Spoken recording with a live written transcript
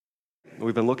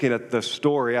We've been looking at the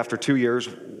story after 2 years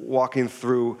walking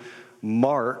through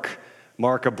Mark.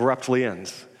 Mark abruptly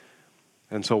ends.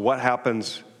 And so what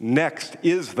happens next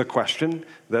is the question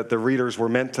that the readers were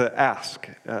meant to ask,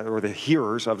 or the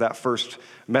hearers of that first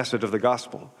message of the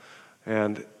gospel.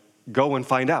 And go and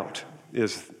find out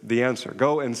is the answer.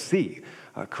 Go and see.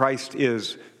 Christ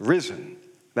is risen.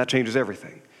 That changes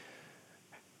everything.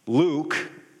 Luke,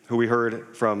 who we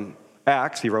heard from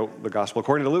Acts, he wrote the gospel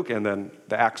according to Luke, and then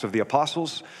the Acts of the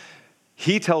Apostles.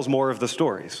 He tells more of the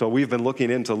story. So we've been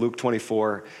looking into Luke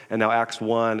 24 and now Acts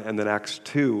 1 and then Acts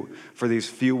 2 for these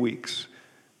few weeks.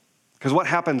 Because what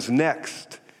happens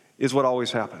next is what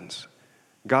always happens.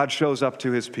 God shows up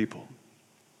to his people.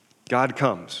 God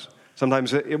comes.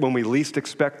 Sometimes when we least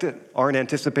expect it, aren't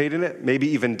anticipating it, maybe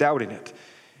even doubting it,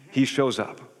 he shows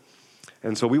up.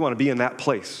 And so we want to be in that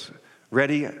place,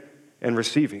 ready and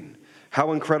receiving.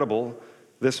 How incredible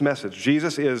this message.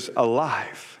 Jesus is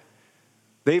alive.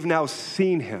 They've now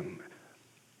seen him.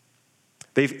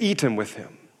 They've eaten with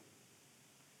him.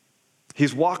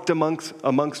 He's walked amongst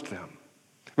them.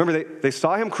 Remember, they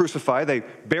saw him crucified. They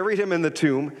buried him in the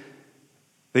tomb.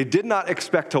 They did not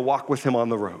expect to walk with him on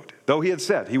the road, though he had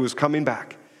said he was coming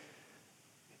back.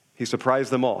 He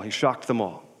surprised them all. He shocked them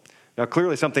all. Now,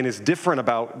 clearly something is different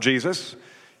about Jesus.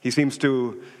 He seems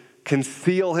to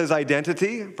conceal his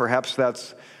identity. Perhaps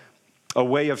that's a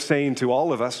way of saying to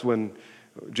all of us when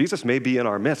Jesus may be in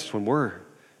our midst when we're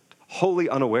wholly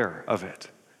unaware of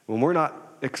it. When we're not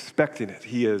expecting it,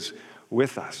 he is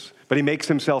with us. But he makes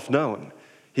himself known.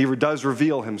 He does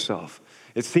reveal himself.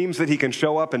 It seems that he can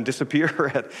show up and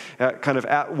disappear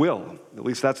at will. At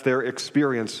least that's their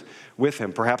experience with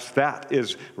him. Perhaps that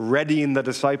is readying the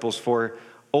disciples for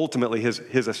ultimately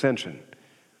his ascension,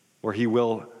 where he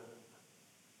will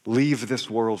leave this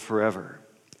world forever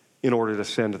in order to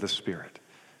send the Spirit.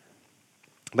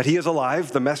 But he is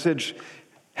alive. The message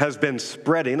has been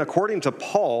spreading. According to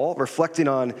Paul, reflecting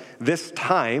on this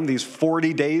time, these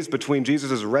 40 days between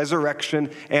Jesus'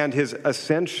 resurrection and his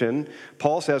ascension,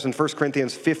 Paul says in 1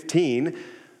 Corinthians 15,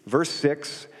 verse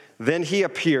 6, then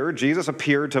Jesus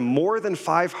appeared to more than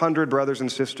 500 brothers and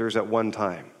sisters at one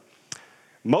time,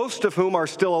 most of whom are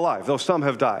still alive, though some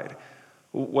have died.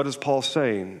 What is Paul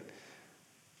saying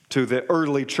to the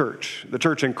early church? The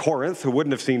church in Corinth, who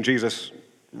wouldn't have seen Jesus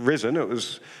risen. It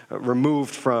was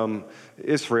removed from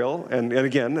Israel. And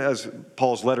again, as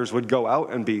Paul's letters would go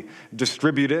out and be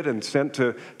distributed and sent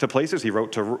to places, he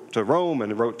wrote to Rome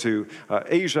and wrote to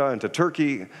Asia and to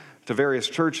Turkey, to various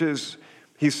churches.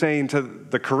 He's saying to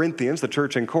the Corinthians, the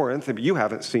church in Corinth, you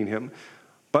haven't seen him,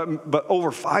 but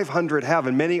over 500 have,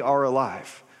 and many are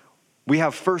alive. We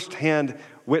have firsthand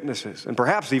witnesses, and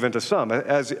perhaps even to some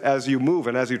as you move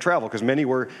and as you travel, because many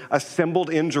were assembled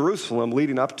in Jerusalem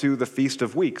leading up to the Feast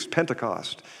of Weeks,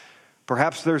 Pentecost.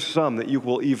 Perhaps there's some that you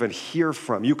will even hear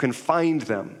from. You can find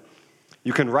them.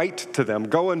 You can write to them.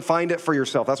 Go and find it for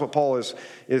yourself. That's what Paul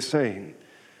is saying.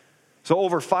 So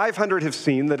over 500 have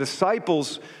seen. The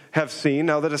disciples have seen.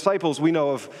 Now the disciples we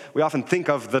often think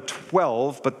of the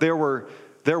 12, but there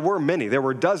were many. There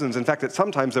were dozens. In fact,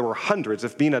 sometimes there were hundreds.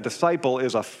 If being a disciple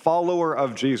is a follower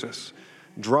of Jesus,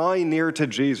 drawing near to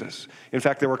Jesus. In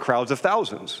fact, there were crowds of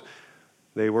thousands.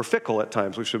 They were fickle at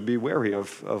times. We should be wary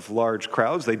of large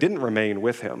crowds. They didn't remain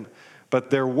with him. But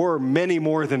there were many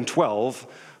more than 12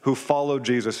 who followed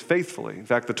Jesus faithfully. In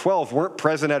fact, the 12 weren't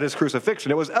present at his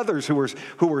crucifixion. It was others who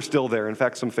were still there. In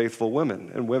fact, some faithful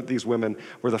women. And these women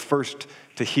were the first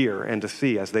to hear and to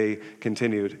see as they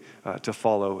continued to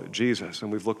follow Jesus.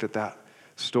 And we've looked at that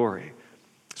story.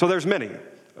 So there's many.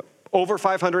 Over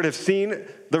 500 have seen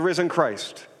the risen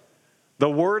Christ. The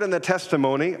word and the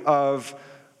testimony of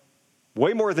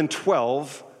way more than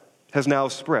 12 has now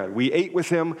spread. We ate with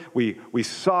him. We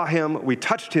saw him. We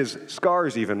touched his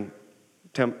scars even,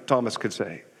 Thomas could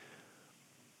say.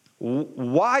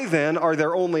 Why then are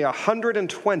there only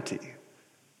 120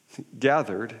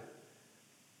 gathered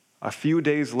a few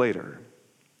days later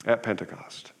at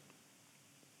Pentecost?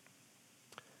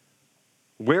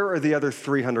 Where are the other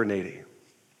 380?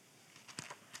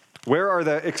 Where are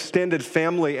the extended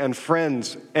family and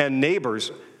friends and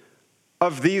neighbors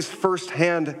of these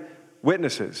firsthand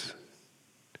witnesses?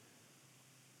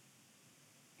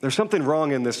 There's something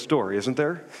wrong in this story, isn't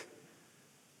there?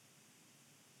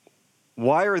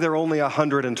 Why are there only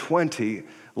 120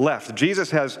 left? Jesus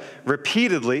had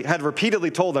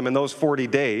repeatedly told them in those 40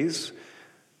 days.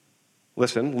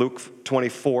 Listen, Luke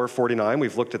 24:49,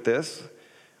 we've looked at this.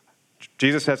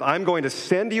 Jesus says, I'm going to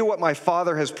send you what my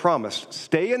Father has promised.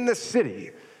 Stay in this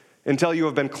city until you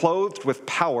have been clothed with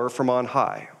power from on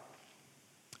high.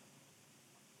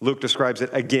 Luke describes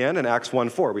it again in Acts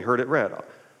 1:4. We heard it read.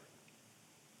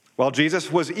 While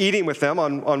Jesus was eating with them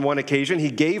on one occasion, he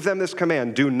gave them this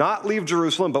command: do not leave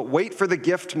Jerusalem, but wait for the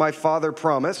gift my Father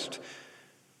promised,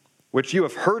 which you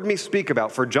have heard me speak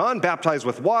about. For John baptized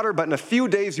with water, but in a few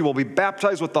days you will be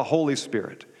baptized with the Holy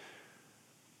Spirit.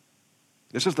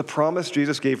 This is the promise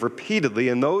Jesus gave repeatedly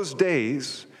in those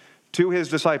days to his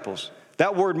disciples.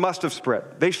 That word must have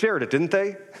spread. They shared it, didn't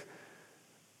they?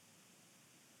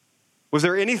 Was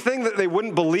there anything that they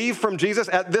wouldn't believe from Jesus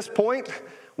at this point?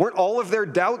 Weren't all of their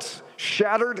doubts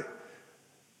shattered?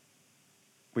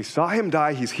 We saw him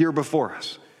die. He's here before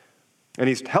us. And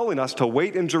he's telling us to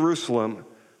wait in Jerusalem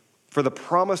for the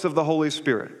promise of the Holy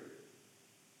Spirit.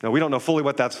 Now, we don't know fully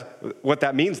what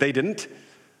that means. They didn't.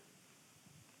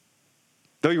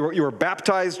 Though you were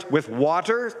baptized with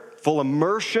water, full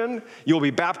immersion, you'll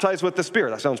be baptized with the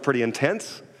Spirit. That sounds pretty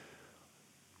intense.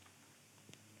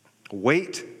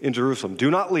 Wait in Jerusalem.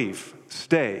 Do not leave.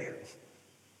 Stay.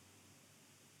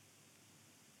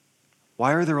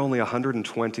 Why are there only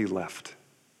 120 left?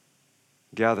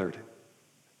 Gathered,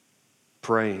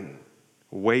 praying,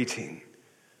 waiting.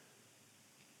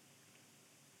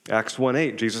 Acts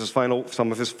 1:8, Jesus'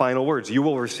 some of his final words. You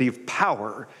will receive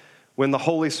power when the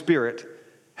Holy Spirit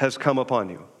has come upon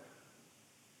you.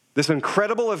 This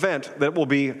incredible event that will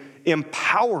be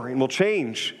empowering, will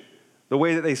change the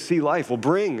way that they see life, will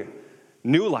bring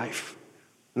new life.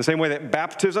 In the same way that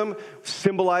baptism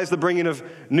symbolized the bringing of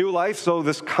new life, so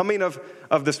this coming of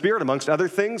the Spirit, amongst other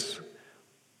things,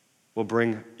 will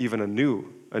bring even a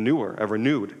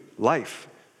renewed life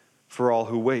for all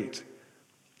who wait.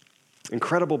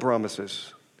 Incredible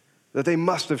promises that they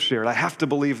must have shared. I have to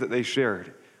believe that they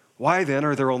shared. Why then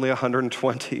are there only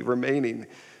 120 remaining?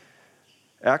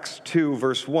 Acts 2,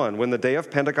 verse 1, when the day of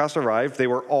Pentecost arrived, they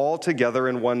were all together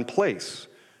in one place.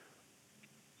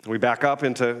 We back up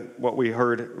into what we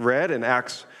read in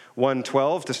Acts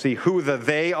 1:12 to see who the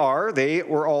they are. They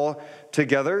were all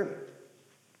together.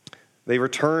 They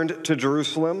returned to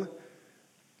Jerusalem.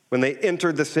 When they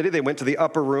entered the city, they went to the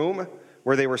upper room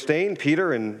where they were staying,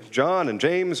 Peter and John and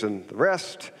James and the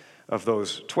rest of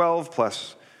those 12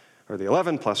 plus, or the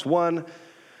 11 plus 1.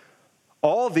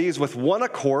 All these with one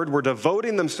accord were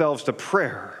devoting themselves to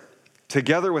prayer,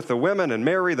 together with the women and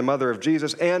Mary, the mother of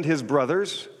Jesus, and his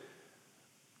brothers.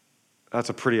 That's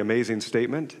a pretty amazing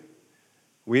statement.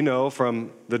 We know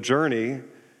from the journey,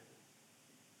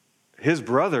 his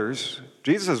brothers,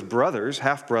 Jesus' brothers,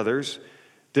 half-brothers,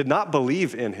 did not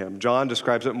believe in him. John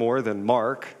describes it more than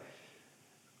Mark.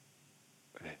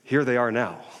 Here they are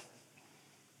now.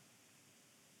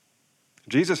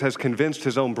 Jesus has convinced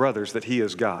his own brothers that he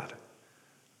is God.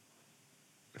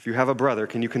 If you have a brother,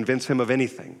 can you convince him of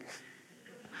anything?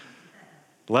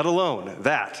 Let alone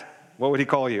that. What would he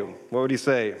call you? What would he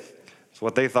say? It's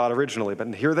what they thought originally,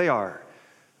 but here they are,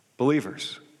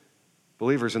 believers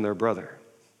in their brother.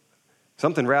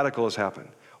 Something radical has happened.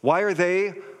 Why are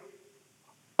they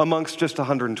amongst just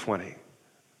 120?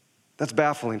 That's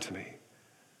baffling to me.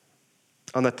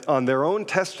 On their own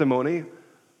testimony,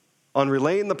 on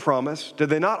relaying the promise, did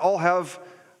they not all have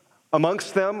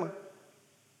amongst them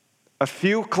a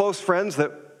few close friends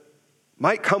that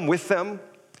might come with them?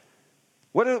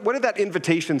 What did that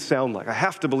invitation sound like? I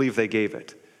have to believe they gave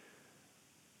it.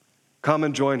 Come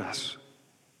and join us.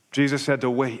 Jesus said to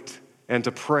wait and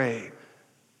to pray.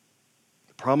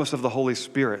 The promise of the Holy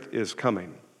Spirit is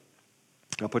coming.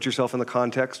 Now put yourself in the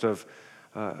context of,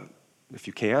 if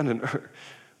you can, a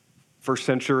first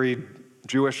century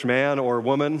Jewish man or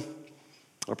woman,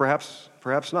 or perhaps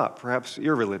not, perhaps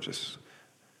irreligious.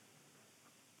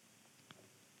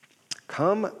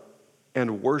 Come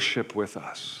and worship with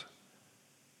us.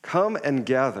 Come and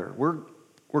gather.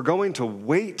 We're going to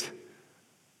wait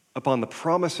upon the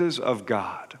promises of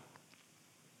God.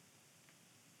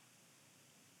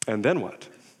 And then what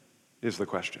is the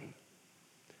question?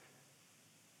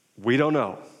 We don't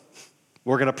know.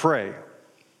 We're going to pray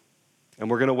and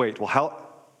we're going to wait. Well,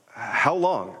 how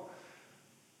long?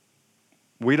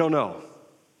 We don't know.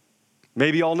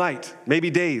 Maybe all night, maybe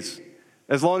days,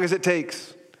 as long as it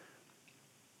takes.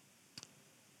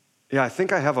 Yeah, I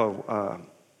think I have a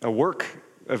work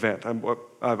event. I'm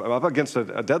up against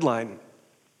a deadline.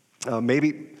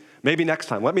 Maybe next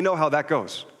time. Let me know how that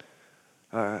goes.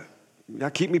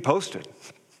 Keep me posted.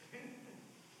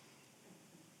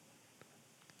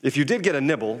 If you did get a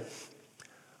nibble,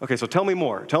 okay, so tell me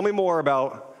more. Tell me more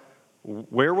about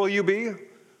where will you be?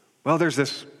 Well, there's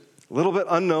this little bit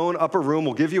unknown upper room.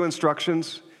 We'll give you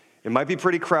instructions. It might be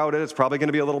pretty crowded. It's probably going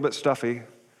to be a little bit stuffy.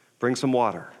 Bring some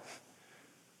water.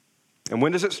 And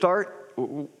when does it start?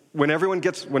 When everyone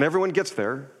gets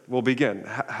there, we'll begin.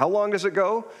 How long does it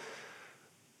go?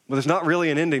 Well, there's not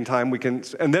really an ending time.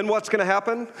 And then what's going to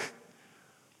happen?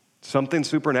 something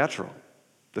supernatural.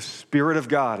 The Spirit of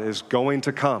God is going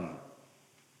to come.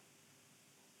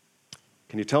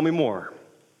 Can you tell me more?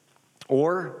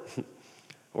 Or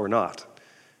not.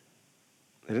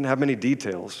 They didn't have many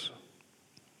details.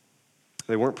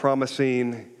 They weren't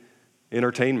promising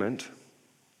entertainment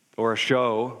or a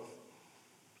show.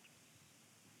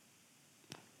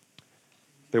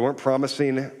 They weren't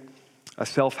promising a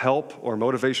self-help or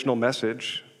motivational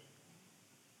message.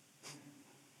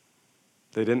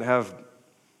 They didn't have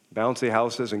bouncy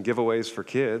houses and giveaways for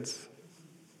kids.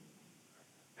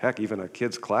 Heck, even a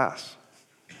kids' class.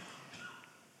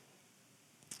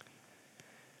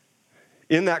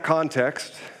 In that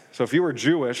context, so if you were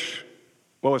Jewish,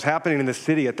 what was happening in the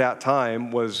city at that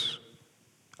time was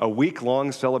a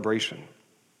week-long celebration,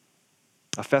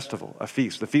 a festival, a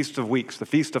feast, the Feast of Weeks, the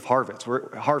Feast of Harvest,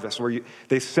 where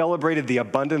they celebrated the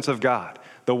abundance of God.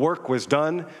 The work was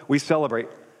done. We celebrate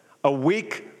a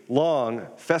week-long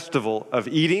festival of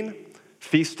eating,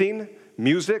 feasting,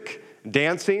 music,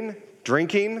 dancing,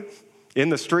 drinking, in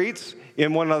the streets,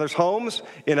 in one another's homes,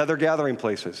 in other gathering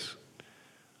places.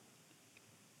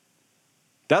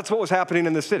 That's what was happening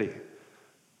in the city.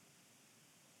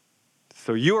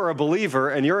 So you are a believer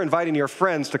and you're inviting your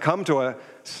friends to come to a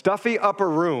stuffy upper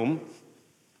room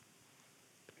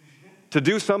to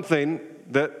do something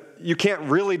that you can't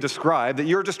really describe, that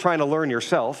you're just trying to learn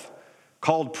yourself,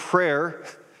 called prayer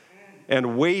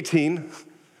and waiting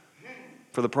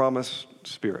for the promised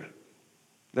Spirit.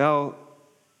 Now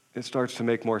it starts to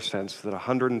make more sense that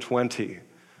 120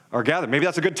 are gathered. Maybe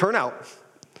that's a good turnout.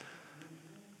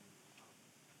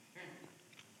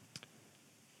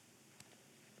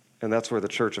 And that's where the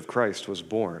Church of Christ was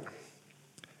born.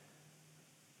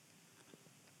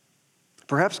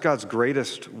 Perhaps God's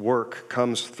greatest work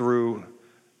comes through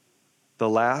the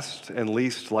last and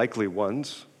least likely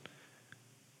ones.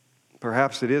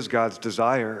 Perhaps it is God's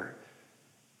desire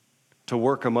to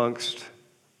work amongst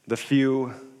the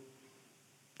few,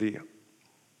 the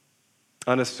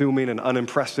unassuming and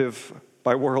unimpressive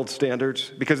by world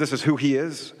standards, because this is who He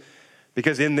is.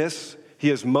 Because in this,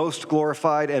 He is most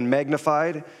glorified and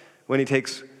magnified when He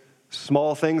takes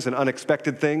small things and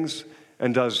unexpected things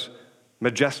and does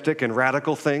majestic and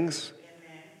radical things.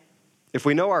 Amen. If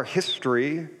we know our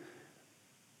history,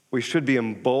 we should be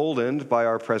emboldened by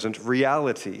our present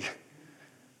reality.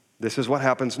 This is what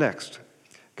happens next.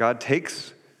 God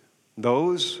takes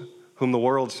those whom the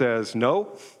world says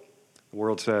no, the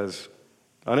world says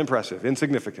unimpressive,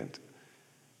 insignificant,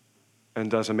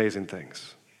 and does amazing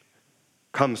things.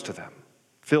 Comes to them,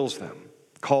 fills them,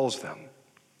 calls them,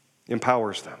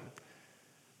 empowers them.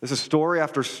 This is story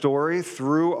after story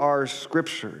through our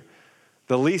scripture.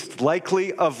 The least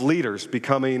likely of leaders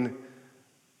becoming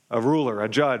a ruler, a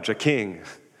judge, a king.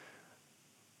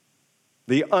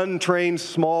 The untrained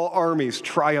small armies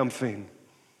triumphing.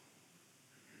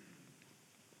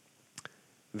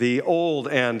 The old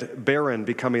and barren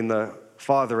becoming the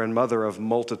father and mother of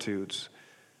multitudes.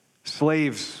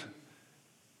 Slaves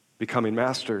becoming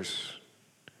masters.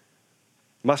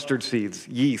 Mustard seeds,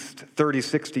 yeast, 30,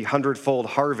 60, 100-fold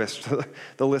harvest.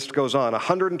 The list goes on.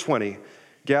 120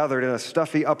 gathered in a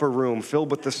stuffy upper room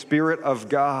filled with the Spirit of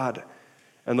God,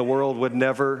 and the world would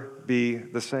never be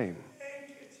the same.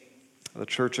 The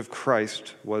Church of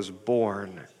Christ was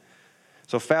born.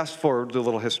 So fast forward to a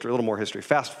little more history.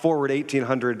 Fast forward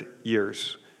 1,800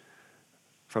 years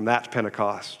from that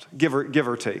Pentecost, give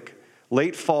or take.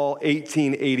 Late fall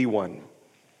 1881.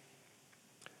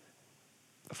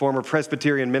 A former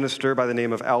Presbyterian minister by the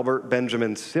name of Albert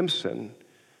Benjamin Simpson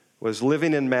was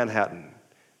living in Manhattan,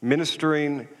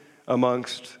 ministering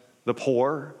amongst the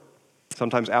poor,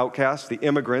 sometimes outcasts, the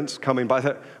immigrants coming by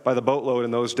the boatload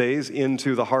in those days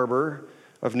into the harbor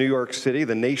of New York City,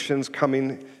 the nations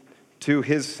coming to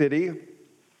his city.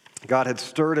 God had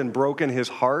stirred and broken his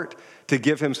heart to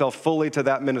give himself fully to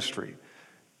that ministry,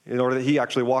 in order that he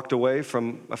actually walked away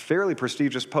from a fairly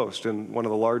prestigious post in one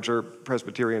of the larger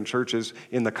Presbyterian churches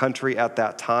in the country at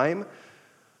that time.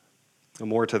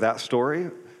 More to that story.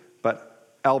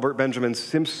 But Albert Benjamin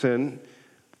Simpson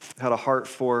had a heart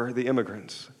for the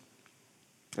immigrants.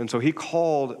 And so he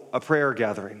called a prayer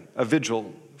gathering, a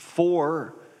vigil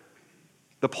for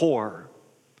the poor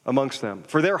amongst them,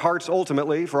 for their hearts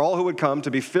ultimately, for all who would come,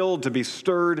 to be filled, to be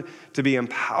stirred, to be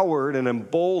empowered and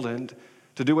emboldened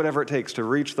to do whatever it takes to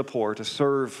reach the poor, to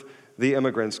serve the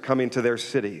immigrants coming to their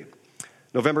city.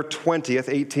 November 20th,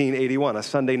 1881, a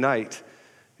Sunday night,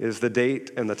 is the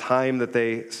date and the time that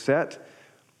they set.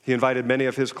 He invited many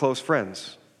of his close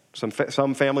friends, some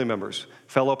family members,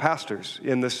 fellow pastors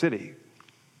in the city.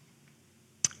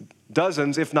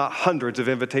 Dozens, if not hundreds, of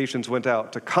invitations went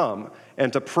out to come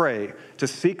and to pray, to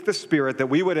seek the Spirit, that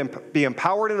we would be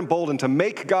empowered and emboldened to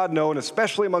make God known,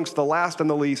 especially amongst the last and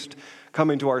the least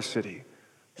coming to our city.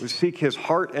 We seek his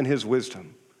heart and his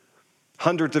wisdom.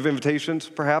 Hundreds of invitations,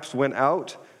 perhaps, went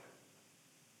out.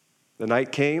 The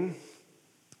night came.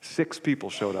 6 people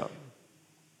showed up,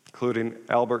 including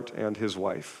Albert and his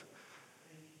wife.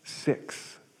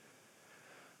 6.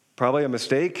 Probably a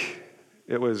mistake.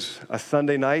 It was a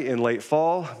Sunday night in late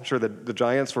fall. I'm sure the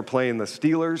Giants were playing the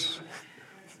Steelers.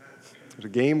 There's a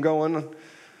game going.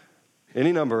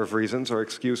 Any number of reasons or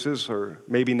excuses or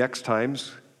maybe next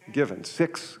times given.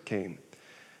 6 came.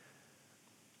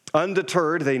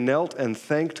 Undeterred, they knelt and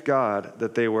thanked God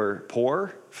that they were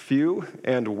poor, few,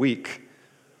 and weak.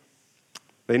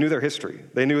 They knew their history.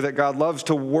 They knew that God loves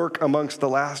to work amongst the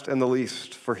last and the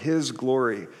least for his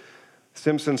glory.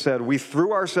 Simpson said, "We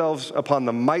threw ourselves upon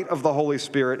the might of the Holy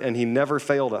Spirit, and he never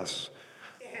failed us."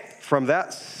 From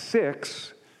that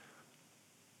 6,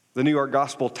 the New York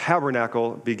Gospel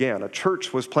Tabernacle began. A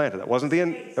church was planted. It wasn't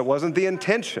the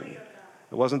intention.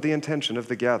 It wasn't the intention of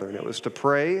the gathering. It was to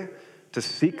pray, to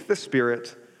seek the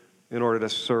Spirit in order to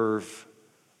serve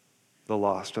the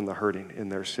lost and the hurting in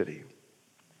their city.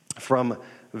 From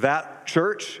that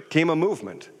church came a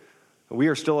movement we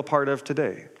are still a part of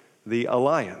today, the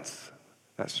Alliance.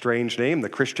 That strange name, the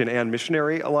Christian and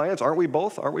Missionary Alliance. Aren't we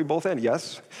both? Aren't we both in?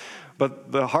 Yes.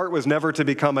 But the heart was never to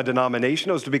become a denomination.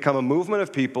 It was to become a movement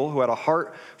of people who had a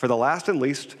heart for the last and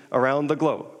least around the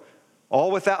globe.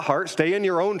 All with that heart. Stay in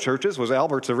your own churches was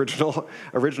Albert's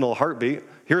original heartbeat.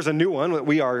 Here's a new one that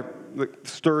we are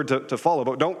stirred to follow.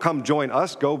 But don't come join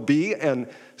us. Go be and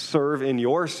serve in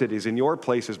your cities, in your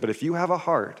places. But if you have a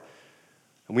heart,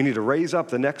 and we need to raise up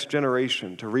the next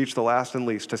generation to reach the last and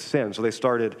least, to send. So they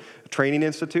started training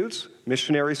institutes,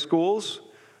 missionary schools.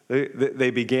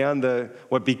 They began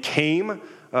what became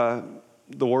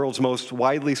the world's most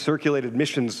widely circulated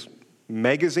missions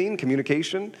magazine,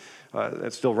 communication.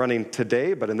 It's still running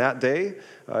today, but in that day,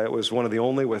 it was one of the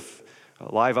only with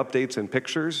live updates and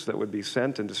pictures that would be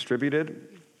sent and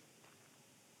distributed.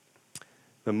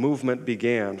 The movement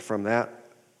began from that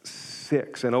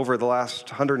 6, and over the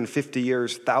last 150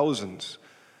 years, thousands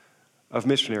of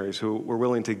missionaries who were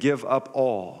willing to give up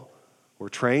all were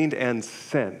trained and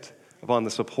sent upon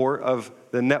the support of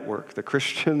the network, the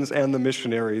Christians and the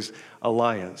Missionaries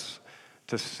Alliance,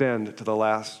 to send to the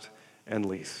last and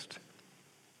least.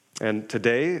 And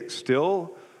today,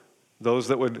 still, those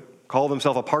that would call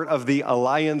themselves a part of the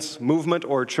Alliance movement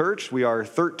or church, we are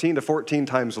 13 to 14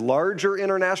 times larger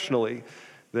internationally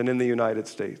than in the United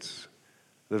States.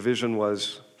 The vision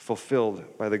was fulfilled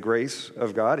by the grace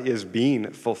of God, is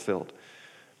being fulfilled.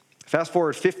 Fast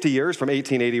forward 50 years from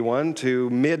 1881 to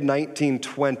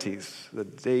mid-1920s, the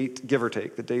date, give or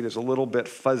take, the date is a little bit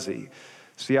fuzzy.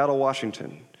 Seattle,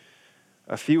 Washington.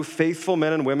 A few faithful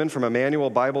men and women from Emmanuel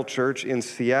Bible Church in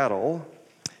Seattle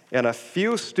and a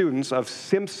few students of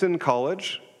Simpson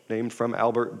College, named from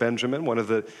Albert Benjamin, one of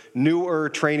the newer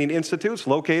training institutes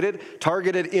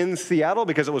targeted in Seattle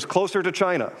because it was closer to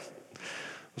China.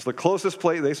 It was the closest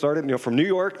place. They started, from New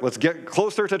York, let's get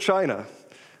closer to China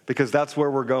because that's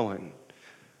where we're going.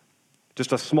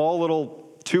 Just a small little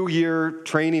 2-year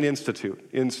training institute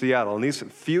in Seattle. And these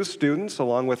few students,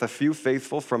 along with a few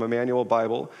faithful from Emmanuel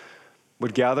Bible,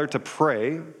 would gather to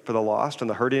pray for the lost and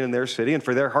the hurting in their city and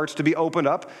for their hearts to be opened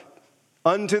up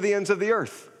unto the ends of the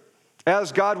earth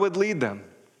as God would lead them.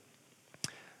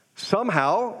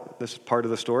 Somehow, this part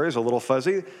of the story is a little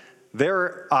fuzzy,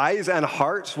 their eyes and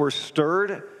hearts were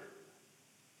stirred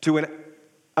to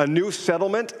a new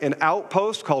settlement, an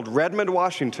outpost called Redmond,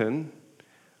 Washington.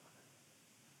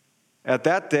 At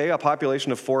that day, a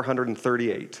population of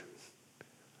 438.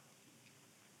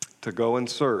 To go and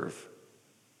serve,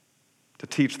 to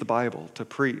teach the Bible, to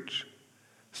preach.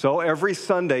 So every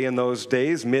Sunday in those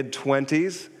days,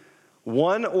 mid-20s,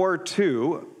 1 or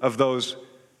 2 of those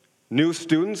new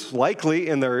students, likely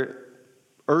in their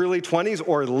early 20s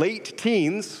or late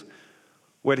teens,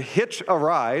 would hitch a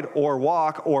ride or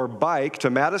walk or bike to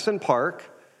Madison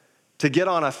Park to get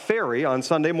on a ferry on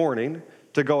Sunday morning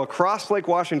to go across Lake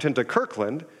Washington to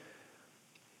Kirkland,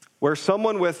 where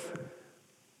someone with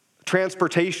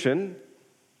transportation,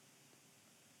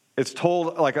 it's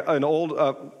told like an old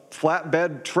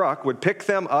flatbed truck, would pick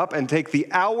them up and take the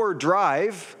hour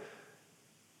drive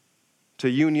to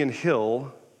Union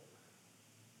Hill,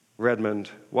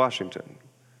 Redmond, Washington,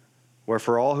 where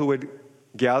for all who would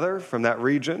gather from that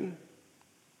region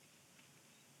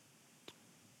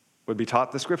would be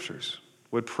taught the scriptures,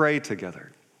 would pray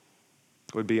together,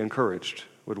 would be encouraged,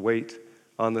 would wait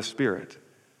on the Spirit.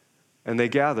 And they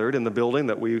gathered in the building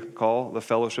that we call the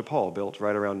Fellowship Hall, built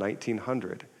right around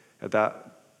 1900. At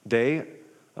that day,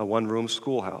 a one-room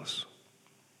schoolhouse.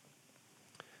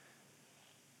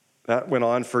 That went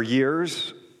on for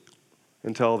years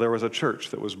until there was a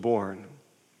church that was born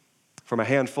from a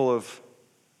handful of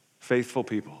faithful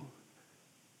people.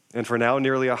 And for now,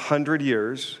 nearly 100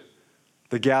 years,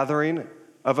 the gathering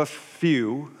of a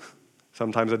few,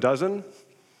 sometimes a dozen,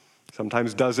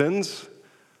 sometimes dozens,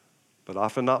 but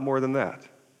often not more than that,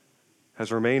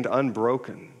 has remained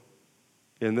unbroken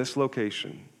in this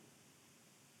location.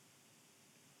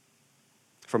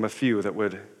 From a few that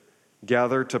would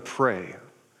gather to pray,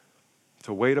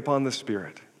 to wait upon the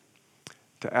Spirit,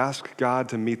 to ask God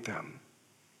to meet them,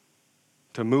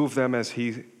 to move them as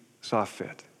He saw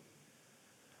fit.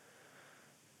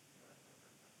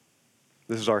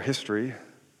 This is our history.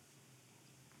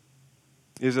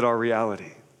 Is it our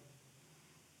reality?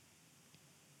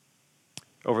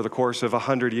 Over the course of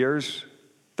 100 years,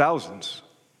 thousands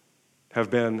have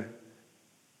been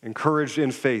encouraged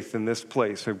in faith in this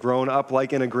place, have grown up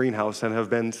like in a greenhouse, and have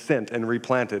been sent and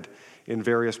replanted in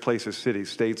various places,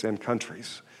 cities, states, and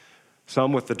countries.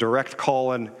 Some with the direct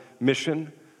call and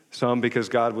mission, some because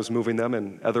God was moving them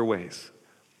in other ways.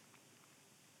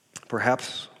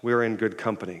 Perhaps we're in good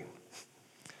company.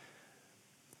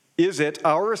 Is it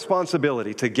our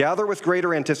responsibility to gather with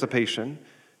greater anticipation,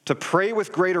 to pray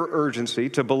with greater urgency,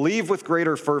 to believe with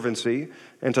greater fervency,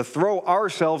 and to throw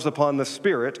ourselves upon the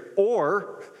Spirit?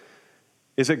 Or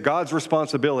is it God's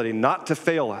responsibility not to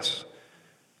fail us,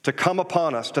 to come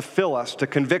upon us, to fill us, to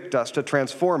convict us, to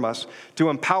transform us, to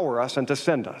empower us, and to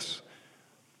send us?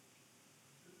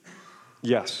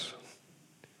 Yes.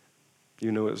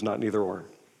 You knew it was not neither or.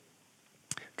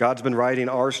 God's been writing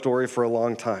our story for a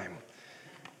long time.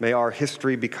 May our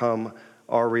history become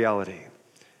our reality.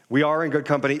 We are in good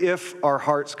company if our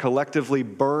hearts collectively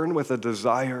burn with a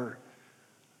desire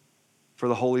for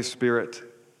the Holy Spirit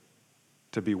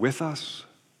to be with us,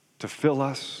 to fill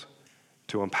us,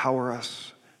 to empower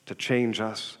us, to change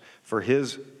us, for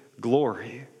His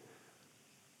glory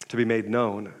to be made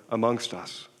known amongst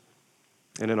us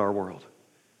and in our world.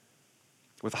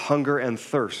 With hunger and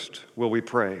thirst will we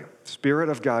pray, Spirit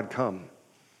of God, come.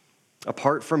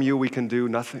 Apart from you, we can do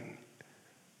nothing.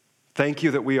 Thank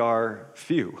you that we are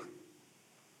few,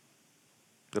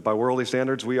 that by worldly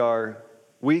standards we are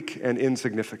weak and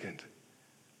insignificant,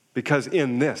 because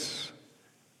in this,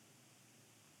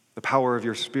 the power of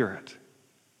your Spirit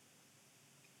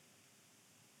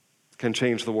can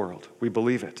change the world. We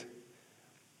believe it.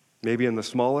 Maybe in the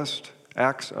smallest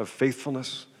acts of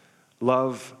faithfulness,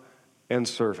 love, and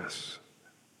service,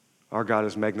 our God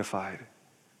is magnified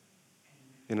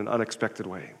in an unexpected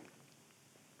way.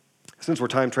 Since we're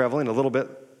time traveling a little bit,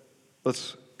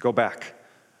 let's go back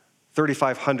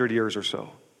 3,500 years or so,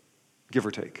 give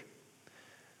or take.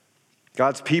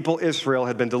 God's people, Israel,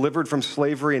 had been delivered from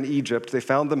slavery in Egypt. They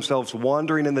found themselves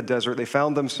wandering in the desert. They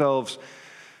found themselves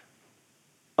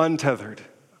untethered,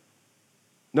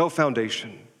 no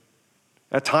foundation.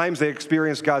 At times, they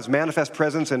experienced God's manifest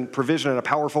presence and provision in a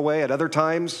powerful way. At other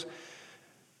times,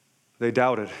 they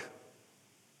doubted.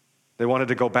 They wanted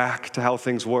to go back to how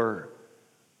things were.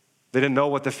 They didn't know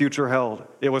what the future held.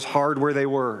 It was hard where they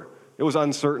were. It was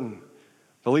uncertain.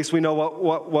 At least we know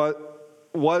what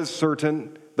was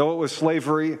certain. Though it was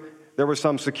slavery, there was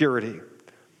some security.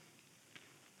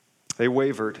 They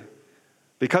wavered.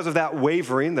 Because of that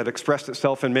wavering that expressed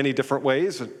itself in many different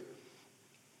ways,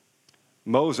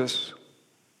 Moses,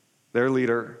 their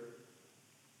leader,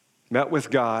 met with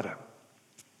God,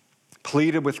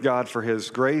 pleaded with God for His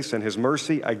grace and His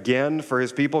mercy again for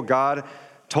His people. God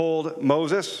told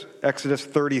Moses, Exodus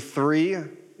 33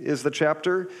 is the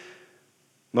chapter,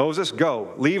 Moses,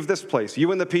 go, leave this place,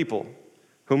 you and the people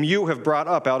whom you have brought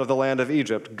up out of the land of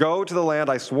Egypt. Go to the land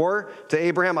I swore to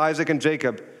Abraham, Isaac, and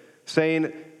Jacob,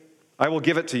 saying, I will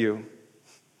give it to you.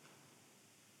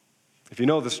 If you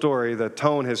know the story, the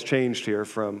tone has changed here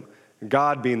from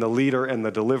God being the leader and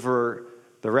the deliverer,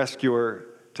 the rescuer,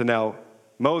 to now,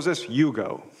 Moses, you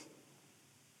go.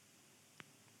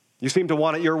 You seem to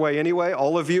want it your way anyway,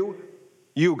 all of you,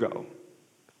 you go.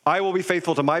 I will be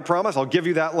faithful to my promise. I'll give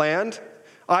you that land.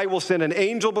 I will send an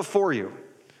angel before you.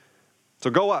 So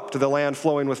go up to the land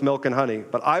flowing with milk and honey,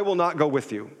 but I will not go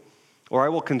with you, or I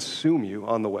will consume you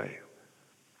on the way.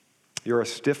 You're a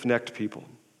stiff-necked people.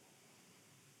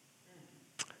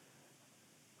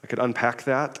 I could unpack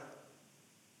that.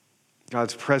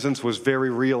 God's presence was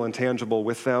very real and tangible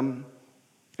with them,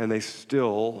 and they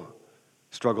still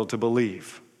struggled to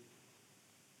believe.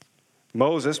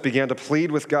 Moses began to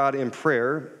plead with God in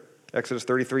prayer, Exodus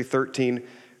 33:13,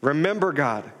 Remember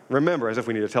God. Remember, as if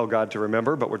we need to tell God to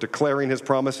remember, but we're declaring his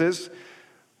promises.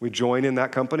 We join in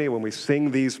that company when we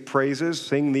sing these praises,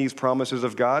 sing these promises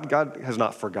of God. God has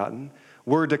not forgotten.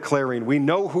 We're declaring, we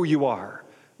know who you are.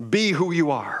 Be who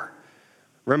you are.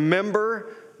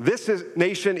 Remember,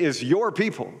 nation is your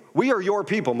people. We are your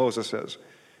people, Moses says.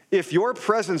 If your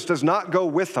presence does not go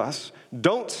with us,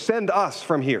 don't send us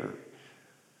from here.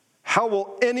 How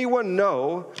will anyone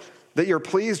know that you're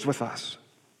pleased with us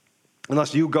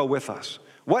unless you go with us?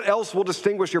 What else will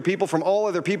distinguish your people from all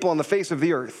other people on the face of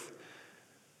the earth?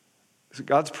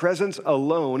 God's presence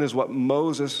alone is what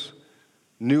Moses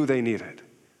knew they needed.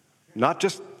 Not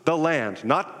just the land,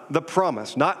 not the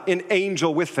promise, not an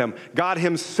angel with them. God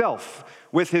himself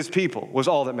with his people was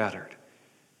all that mattered.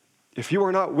 If you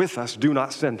are not with us, do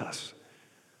not send us.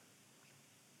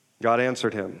 God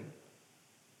answered him,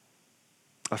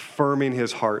 affirming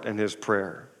his heart and his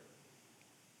prayer.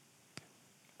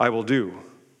 I will do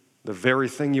the very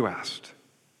thing you asked.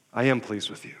 I am pleased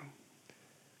with you,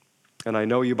 and I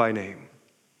know you by name.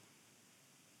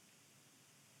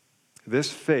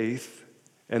 This faith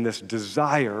and this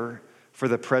desire for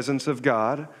the presence of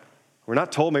God, we're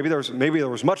not told, maybe there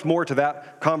was much more to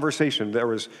that conversation. There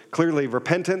was clearly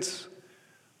repentance.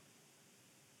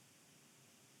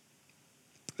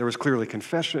 There was clearly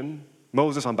confession.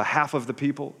 Moses on behalf of the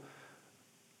people.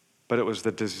 But it was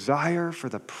the desire for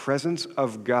the presence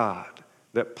of God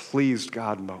that pleased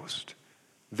God most.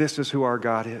 This is who our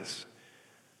God is.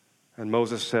 And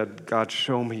Moses said, God,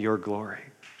 show me your glory.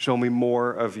 Show me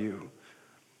more of you.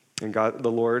 And God,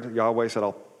 the Lord, Yahweh said,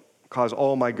 I'll cause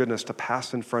all my goodness to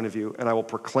pass in front of you, and I will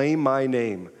proclaim my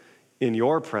name in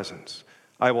your presence.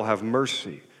 I will have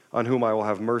mercy on whom I will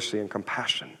have mercy, and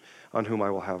compassion on whom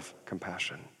I will have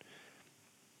compassion.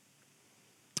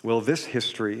 Will this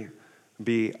history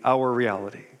be our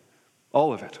reality?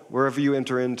 All of it, wherever you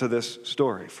enter into this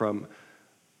story, from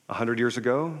 100 years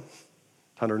ago,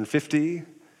 150,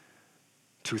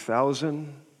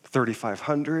 2,000,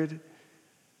 3,500.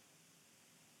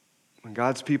 When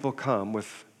God's people come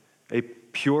with a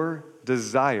pure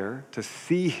desire to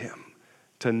see him,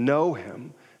 to know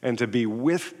him, and to be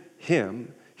with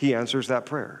him, he answers that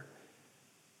prayer.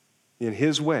 In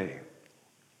his way,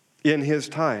 in his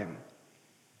time.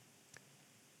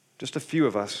 Just a few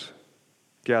of us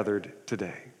gathered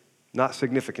today, not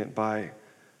significant by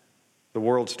the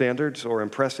world standards or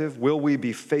impressive. Will we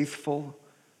be faithful,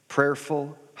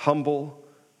 prayerful, humble,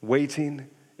 waiting,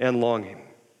 and longing?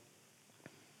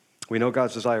 We know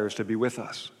God's desire is to be with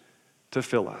us, to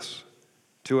fill us,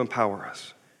 to empower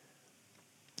us,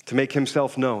 to make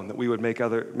himself known, that we would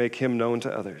make him known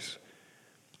to others.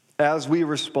 As we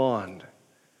respond,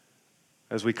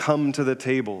 as we come to the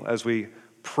table, as we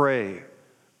pray,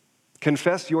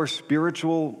 confess your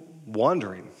spiritual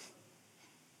wandering,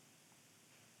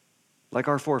 like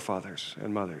our forefathers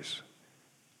and mothers,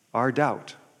 our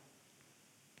doubt,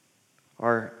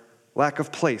 our lack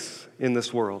of place in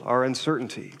this world, our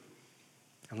uncertainty.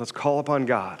 And let's call upon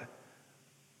God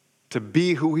to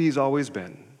be who he's always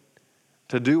been,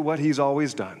 to do what he's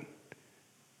always done.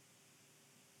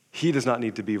 He does not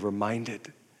need to be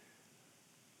reminded,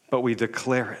 but we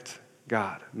declare it.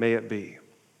 God, may it be.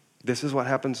 This is what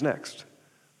happens next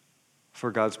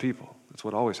for God's people. That's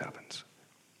what always happens.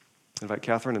 I invite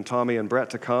Catherine and Tommy and Brett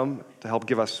to come to help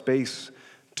give us space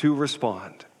to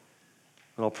respond.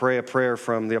 And I'll pray a prayer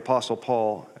from the Apostle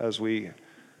Paul as we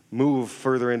move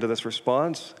further into this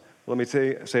response. Let me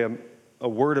say a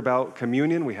word about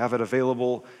communion. We have it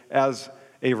available as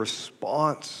a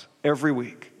response every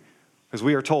week, because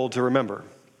we are told to remember.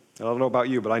 And I don't know about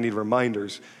you, but I need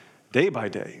reminders day by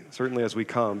day, certainly as we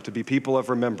come, to be people of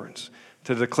remembrance,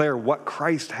 to declare what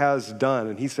Christ has done.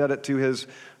 And he said it to his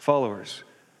followers.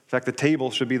 In fact, the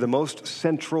table should be the most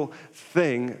central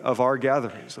thing of our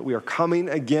gatherings, that we are coming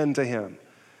again to him.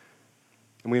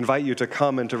 And we invite you to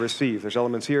come and to receive. There's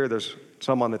elements here, there's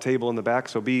some on the table in the back,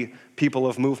 so be people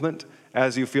of movement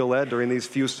as you feel led during these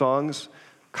few songs.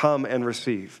 Come and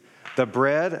receive. The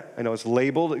bread, I know it's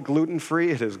labeled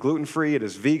gluten-free. It is gluten-free. It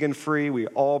is vegan-free. We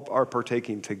all are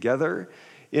partaking together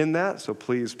in that, so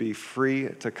please be free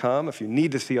to come. If you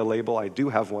need to see a label, I do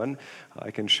have one. I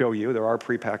can show you. There are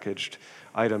prepackaged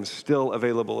items still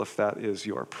available if that is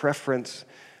your preference.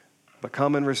 But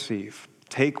come and receive.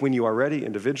 Take when you are ready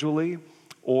individually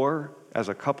or as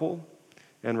a couple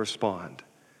and respond.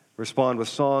 Respond with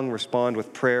song, respond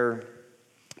with prayer.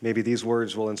 Maybe these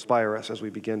words will inspire us as we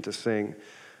begin to sing.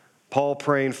 Paul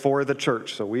praying for the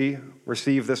church, so we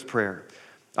receive this prayer.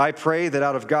 I pray that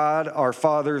out of God, our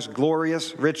Father's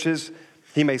glorious riches,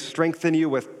 he may strengthen you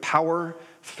with power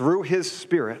through his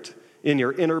Spirit in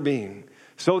your inner being,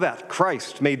 so that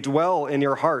Christ may dwell in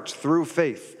your hearts through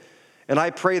faith. And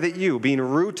I pray that you, being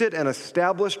rooted and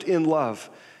established in love,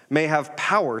 may have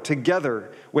power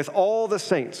together with all the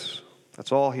saints,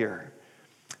 that's all here,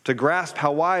 to grasp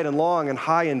how wide and long and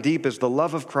high and deep is the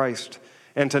love of Christ,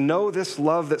 and to know this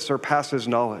love that surpasses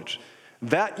knowledge,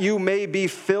 that you may be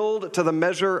filled to the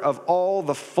measure of all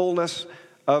the fullness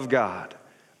of God.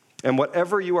 And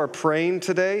whatever you are praying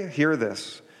today, hear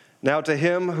this. Now to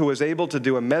him who is able to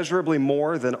do immeasurably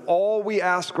more than all we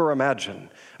ask or imagine,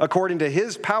 according to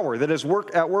his power that is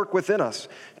at work within us,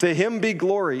 to him be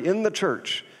glory in the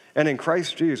church and in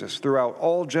Christ Jesus throughout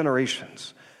all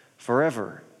generations,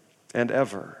 forever and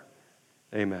ever.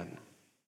 Amen.